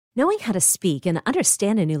Knowing how to speak and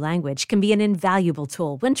understand a new language can be an invaluable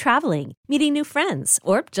tool when traveling, meeting new friends,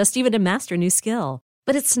 or just even to master a new skill.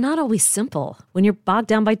 But it's not always simple when you're bogged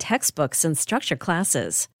down by textbooks and structured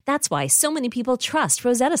classes. That's why so many people trust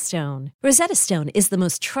Rosetta Stone. Rosetta Stone is the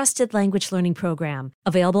most trusted language learning program,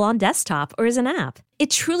 available on desktop or as an app. It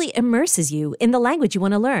truly immerses you in the language you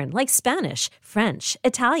want to learn, like Spanish, French,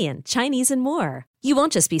 Italian, Chinese, and more. You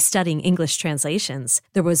won't just be studying English translations.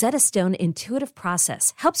 The Rosetta Stone intuitive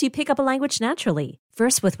process helps you pick up a language naturally,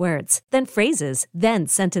 first with words, then phrases, then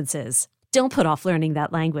sentences. Don't put off learning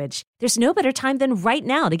that language. There's no better time than right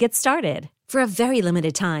now to get started. For a very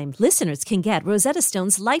limited time, listeners can get Rosetta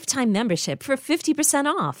Stone's lifetime membership for 50%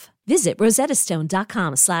 off. Visit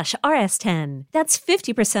rosettastone.com/rs10. That's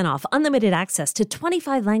 50% off unlimited access to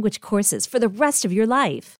 25 language courses for the rest of your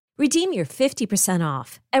life. Redeem your 50%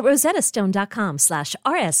 off at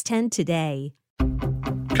rosettastone.com/rs10 today.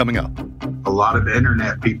 Coming up. A lot of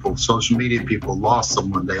internet people, social media people lost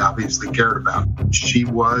someone they obviously cared about. She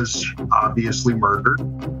was obviously murdered.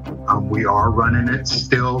 We are running it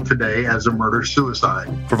still today as a murder-suicide.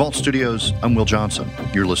 For Vault Studios, I'm Will Johnson.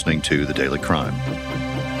 You're listening to The Daily Crime.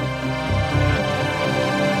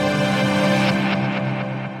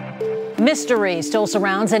 Mystery still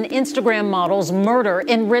surrounds an Instagram model's murder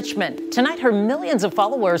in Richmond. Tonight, her millions of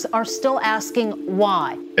followers are still asking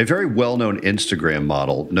why. A very well-known Instagram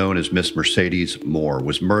model known as Miss Mercedes Moore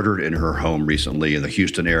was murdered in her home recently in the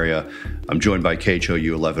Houston area. I'm joined by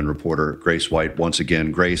KHOU 11 reporter Grace White once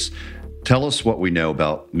again. Grace, tell us what we know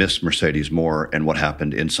about Miss Mercedes Moore and what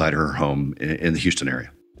happened inside her home in the Houston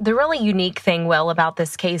area. The really unique thing, Will, about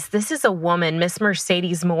this case, this is a woman, Miss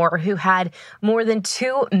Mercedes Moore, who had more than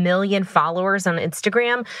 2 million followers on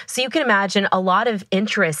Instagram. So you can imagine a lot of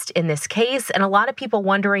interest in this case and a lot of people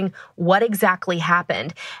wondering what exactly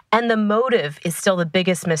happened. And the motive is still the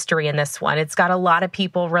biggest mystery in this one. It's got a lot of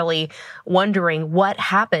people really wondering what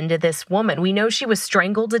happened to this woman. We know she was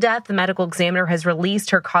strangled to death. The medical examiner has released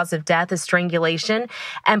her cause of death as strangulation.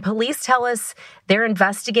 And police tell us they're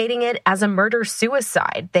investigating it as a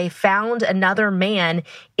murder-suicide. They found another man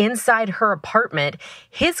inside her apartment.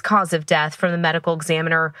 His cause of death from the medical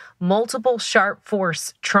examiner, multiple sharp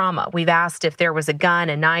force trauma. We've asked if there was a gun,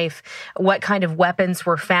 a knife, what kind of weapons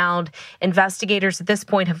were found. Investigators at this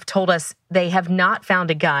point have told us they have not found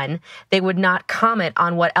a gun. They would not comment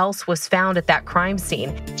on what else was found at that crime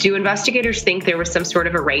scene. Do investigators think there was some sort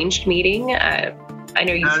of arranged meeting? I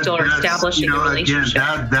know you still are establishing a relationship.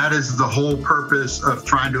 Again, that is the whole purpose of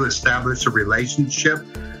trying to establish a relationship.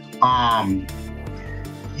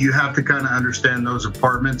 You have to kind of understand those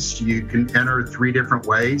apartments. You can enter 3 different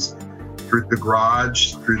ways: through the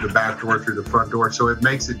garage, through the back door, through the front door. So it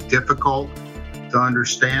makes it difficult to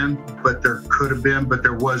understand, but there could have been, but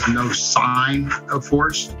there was no sign of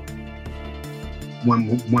force.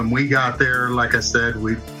 When we got there, like I said,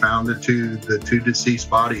 we found the two deceased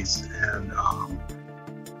bodies, and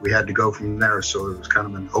we had to go from there. So it was kind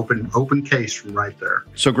of an open case from right there.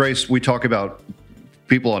 So Grace, we talk about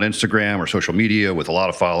people on Instagram or social media with a lot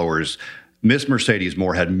of followers. Miss Mercedes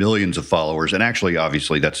Moore had millions of followers, and actually,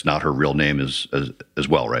 obviously, that's not her real name as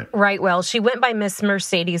well, right? Right, well, she went by Miss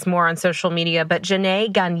Mercedes Moore on social media, but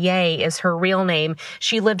Janae Gagne is her real name.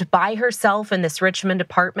 She lived by herself in this Richmond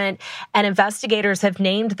apartment, and investigators have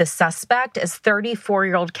named the suspect as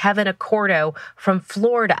 34-year-old Kevin Accordo from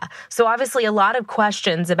Florida. So obviously, a lot of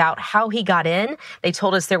questions about how he got in. They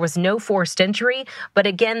told us there was no forced entry, but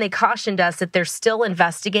again, they cautioned us that they're still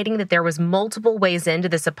investigating, that there was multiple ways into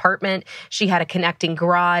this apartment. She had a connecting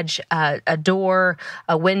garage, a door,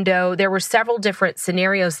 a window. There were several different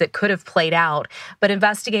scenarios that could have played out, but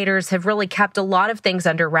investigators have really kept a lot of things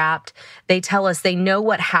under wraps. They tell us they know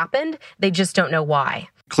what happened. They just don't know why.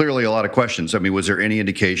 Clearly a lot of questions. I mean, was there any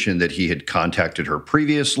indication that he had contacted her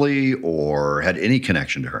previously or had any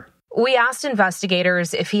connection to her? We asked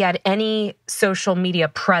investigators if he had any social media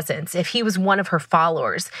presence, if he was one of her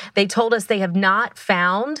followers. They told us they have not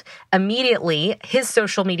found immediately his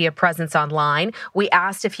social media presence online. We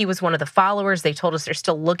asked if he was one of the followers. They told us they're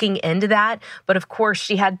still looking into that. But of course,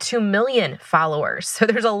 she had 2 million followers. So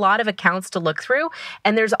there's a lot of accounts to look through.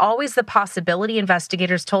 And there's always the possibility,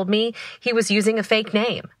 investigators told me, he was using a fake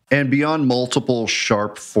name. And beyond multiple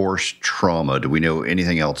sharp force trauma, do we know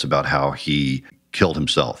anything else about how he killed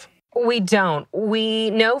himself? We don't.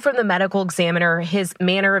 We know from the medical examiner his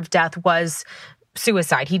manner of death was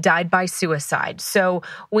suicide. He died by suicide. So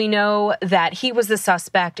we know that he was the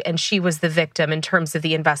suspect and she was the victim in terms of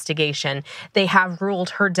the investigation. They have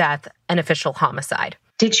ruled her death an official homicide.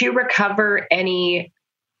 Did you recover any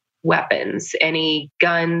weapons, any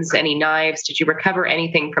guns, any knives? Did you recover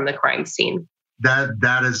anything from the crime scene?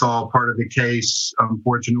 that is all part of the case,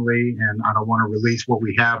 unfortunately, and I don't want to release what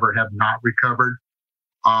we have or have not recovered.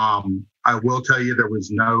 I will tell you there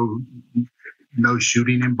was no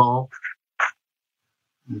shooting involved.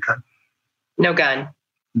 Okay. No gun.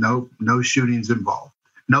 No shootings involved.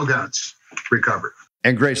 No guns recovered.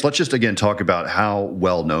 And Grace, let's just again talk about how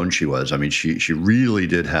well known she was. I mean, she really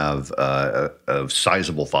did have a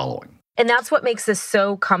sizable following. And that's what makes this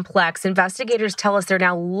so complex. Investigators tell us they're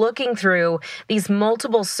now looking through these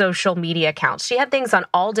multiple social media accounts. She had things on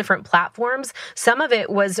all different platforms. Some of it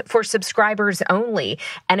was for subscribers only,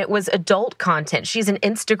 and it was adult content. She's an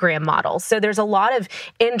Instagram model. So there's a lot of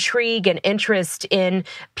intrigue and interest in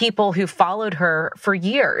people who followed her for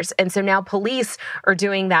years. And so now police are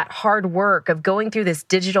doing that hard work of going through this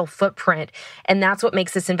digital footprint. And that's what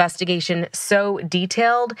makes this investigation so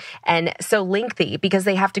detailed and so lengthy, because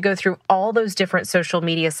they have to go through all those different social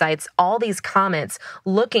media sites, all these comments,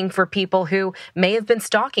 looking for people who may have been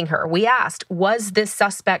stalking her. We asked, was this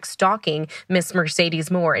suspect stalking Miss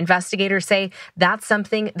Mercedes Moore? Investigators say that's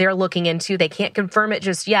something they're looking into. They can't confirm it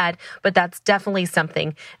just yet, but that's definitely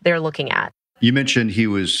something they're looking at. You mentioned he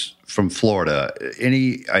was from Florida.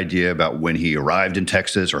 Any idea about when he arrived in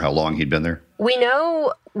Texas or how long he'd been there? We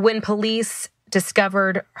know when police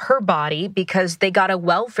discovered her body because they got a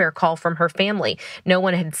welfare call from her family. No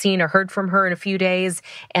one had seen or heard from her in a few days,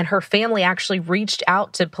 and her family actually reached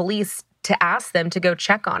out to police to ask them to go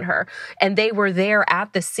check on her. And they were there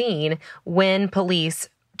at the scene when police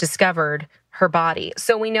discovered her body.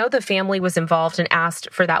 So we know the family was involved and asked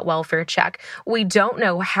for that welfare check. We don't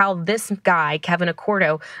know how this guy, Kevin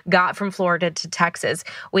Accordo, got from Florida to Texas.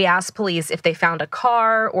 We asked police if they found a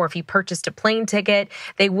car or if he purchased a plane ticket.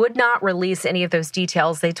 They would not release any of those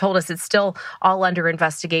details. They told us it's still all under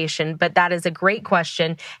investigation, but that is a great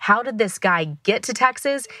question. How did this guy get to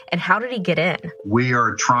Texas, and how did he get in? We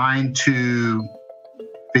are trying to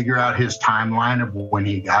figure out his timeline of when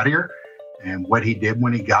he got here and what he did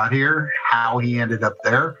when he got here, how he ended up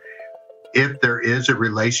there. If there is a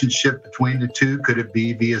relationship between the two, could it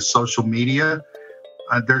be via social media?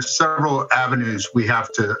 There's several avenues we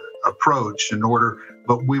have to approach in order,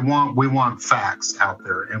 but we want facts out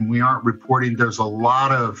there, and we aren't reporting. There's a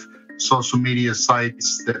lot of social media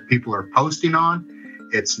sites that people are posting on.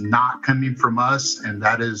 It's not coming from us, and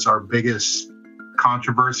that is our biggest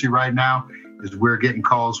controversy right now. Is we're getting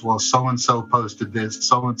calls, well, so-and-so posted this,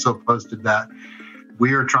 so-and-so posted that.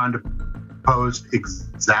 We are trying to post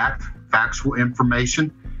exact factual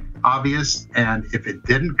information, obvious, and if it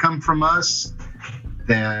didn't come from us,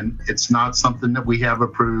 then it's not something that we have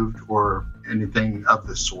approved or anything of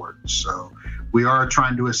the sort. So we are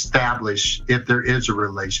trying to establish if there is a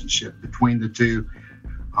relationship between the two,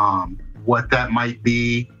 what that might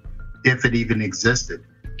be, if it even existed.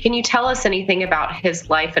 Can you tell us anything about his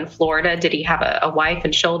life in Florida? Did he have a wife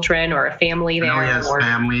and children or a family there? No, he has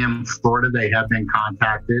family in Florida. They have been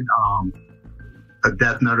contacted. A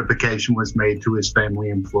death notification was made to his family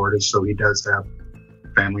in Florida, so he does have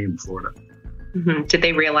family in Florida. Mm-hmm. Did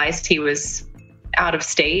they realize he was out of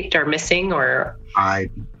state or missing? Or I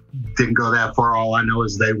didn't go that far. All I know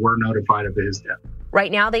is they were notified of his death. Right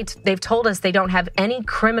now, they've told us they don't have any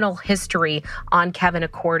criminal history on Kevin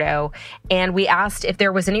Accordo, and we asked if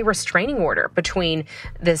there was any restraining order between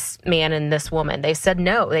this man and this woman. They said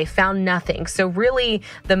no, they found nothing. So really,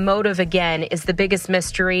 the motive, again, is the biggest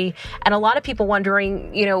mystery, and a lot of people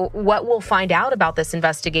wondering, what we'll find out about this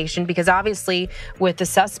investigation, because obviously, with the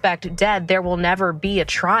suspect dead, there will never be a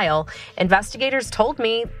trial. Investigators told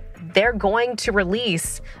me they're going to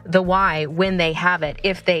release the why when they have it.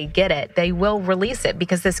 If they get it, they will release it,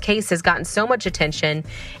 because this case has gotten so much attention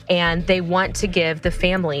and they want to give the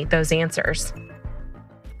family those answers.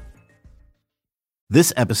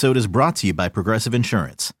 This episode is brought to you by Progressive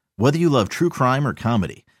Insurance. Whether you love true crime or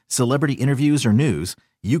comedy, celebrity interviews or news,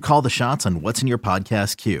 you call the shots on what's in your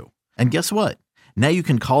podcast queue. And guess what? Now you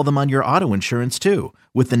can call them on your auto insurance too,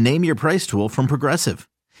 with the Name Your Price tool from Progressive.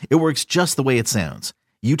 It works just the way it sounds.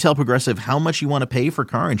 You tell Progressive how much you want to pay for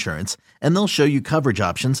car insurance, and they'll show you coverage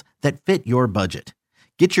options that fit your budget.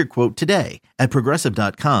 Get your quote today at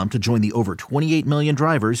Progressive.com to join the over 28 million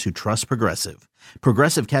drivers who trust Progressive.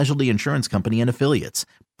 Progressive Casualty Insurance Company and Affiliates.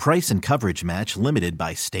 Price and coverage match limited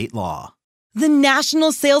by state law. The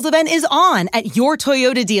national sales event is on at your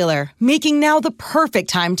Toyota dealer, making now the perfect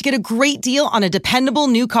time to get a great deal on a dependable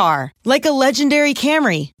new car. Like a legendary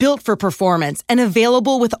Camry, built for performance and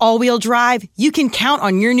available with all-wheel drive, you can count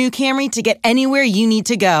on your new Camry to get anywhere you need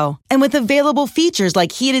to go. And with available features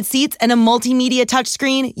like heated seats and a multimedia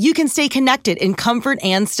touchscreen, you can stay connected in comfort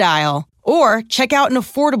and style. Or check out an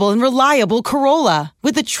affordable and reliable Corolla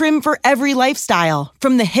with a trim for every lifestyle.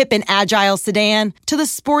 From the hip and agile sedan to the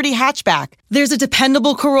sporty hatchback, there's a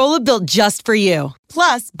dependable Corolla built just for you.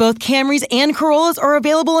 Plus, both Camrys and Corollas are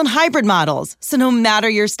available in hybrid models, so no matter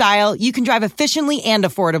your style, you can drive efficiently and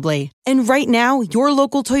affordably. And right now, your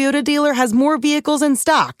local Toyota dealer has more vehicles in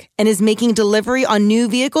stock and is making delivery on new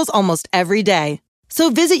vehicles almost every day. So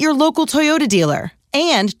visit your local Toyota dealer.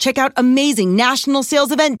 And check out amazing national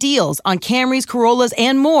sales event deals on Camrys, Corollas,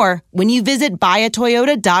 and more when you visit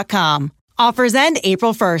buyatoyota.com. Offers end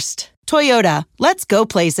April 1st. Toyota, let's go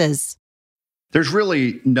places. There's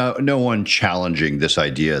really no one challenging this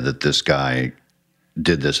idea that this guy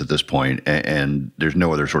did this at this point, and there's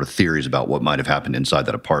no other sort of theories about what might have happened inside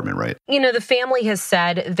that apartment, right? You know, the family has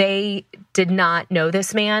said they did not know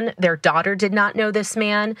this man. Their daughter did not know this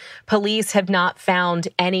man. Police have not found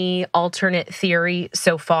any alternate theory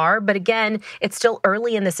so far. But again, it's still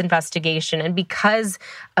early in this investigation. And because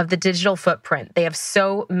of the digital footprint, they have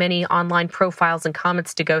so many online profiles and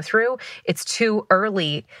comments to go through. It's too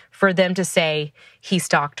early for them to say he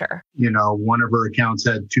stalked her. You know, one of her accounts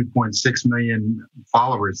had 2.6 million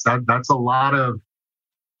followers. That's a lot of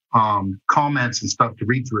comments and stuff to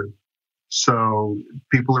read through. So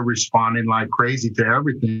people are responding like crazy to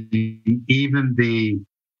everything, even the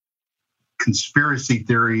conspiracy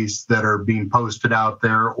theories that are being posted out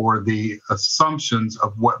there or the assumptions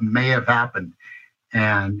of what may have happened.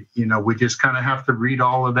 And, you know, we just kind of have to read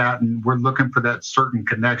all of that, and we're looking for that certain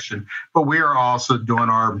connection. But we are also doing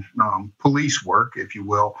our police work, if you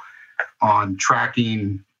will, on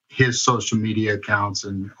tracking his social media accounts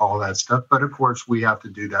and all that stuff. But of course, we have to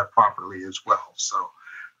do that properly as well. So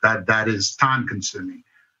that is time consuming.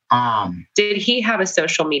 Did he have a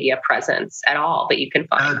social media presence at all that you can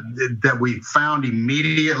find? That we found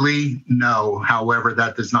immediately? No. However,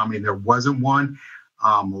 that does not mean there wasn't one.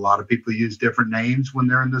 A lot of people use different names when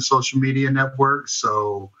they're in the social media network.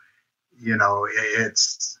 So, you know,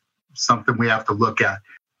 it's something we have to look at.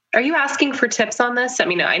 Are you asking for tips on this? I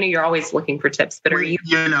mean, I know you're always looking for tips, but are you?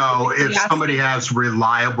 You know, if somebody has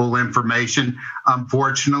reliable information,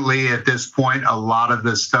 unfortunately, at this point, a lot of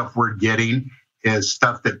the stuff we're getting is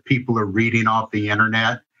stuff that people are reading off the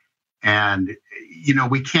internet. And, you know,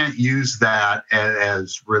 we can't use that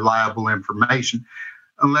as reliable information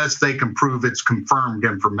unless they can prove it's confirmed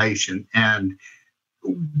information, and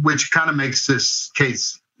which kind of makes this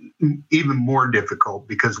case even more difficult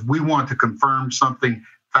because we want to confirm something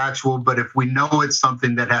factual, but if we know it's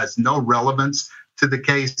something that has no relevance to the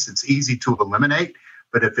case, it's easy to eliminate.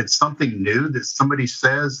 But if it's something new that somebody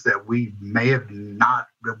says that we may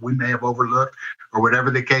have overlooked or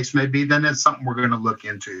whatever the case may be, then it's something we're going to look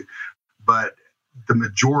into. But the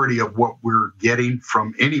majority of what we're getting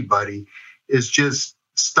from anybody is just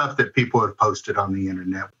stuff that people have posted on the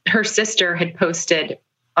internet. Her sister had posted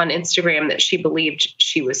on Instagram that she believed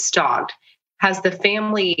she was stalked. Has the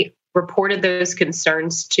family reported those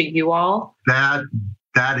concerns to you all? That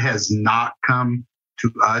has not come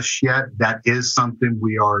to us yet. That is something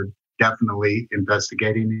we are definitely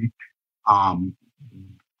investigating.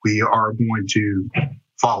 We are going to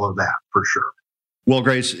follow that for sure. Well,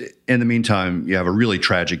 Grace, in the meantime, you have a really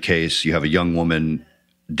tragic case. You have a young woman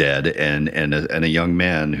dead and a young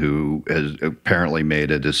man who has apparently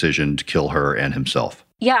made a decision to kill her and himself.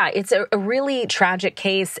 Yeah, it's a really tragic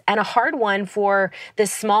case and a hard one for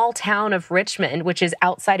this small town of Richmond, which is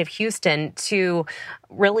outside of Houston, to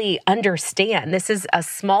really understand. This is a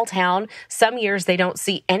small town. Some years they don't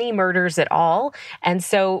see any murders at all. And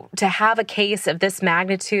so to have a case of this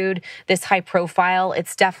magnitude, this high profile,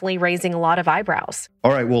 it's definitely raising a lot of eyebrows.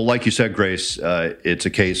 All right. Well, like you said, Grace, it's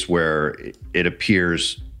a case where it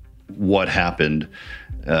appears what happened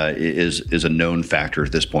is a known factor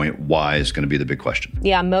at this point. Why is going to be the big question.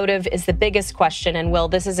 Yeah, motive is the biggest question. And Will,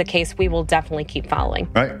 this is a case we will definitely keep following.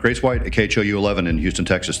 All right, Grace White at KHOU 11 in Houston,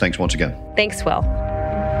 Texas. Thanks once again. Thanks, Will.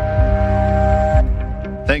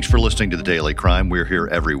 Thanks for listening to The Daily Crime. We're here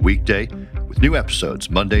every weekday with new episodes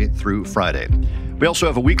Monday through Friday. We also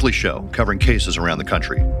have a weekly show covering cases around the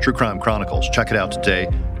country. True Crime Chronicles. Check it out today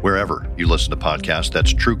wherever you listen to podcasts.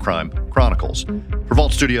 That's True Crime Chronicles. For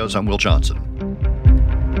Vault Studios, I'm Will Johnson.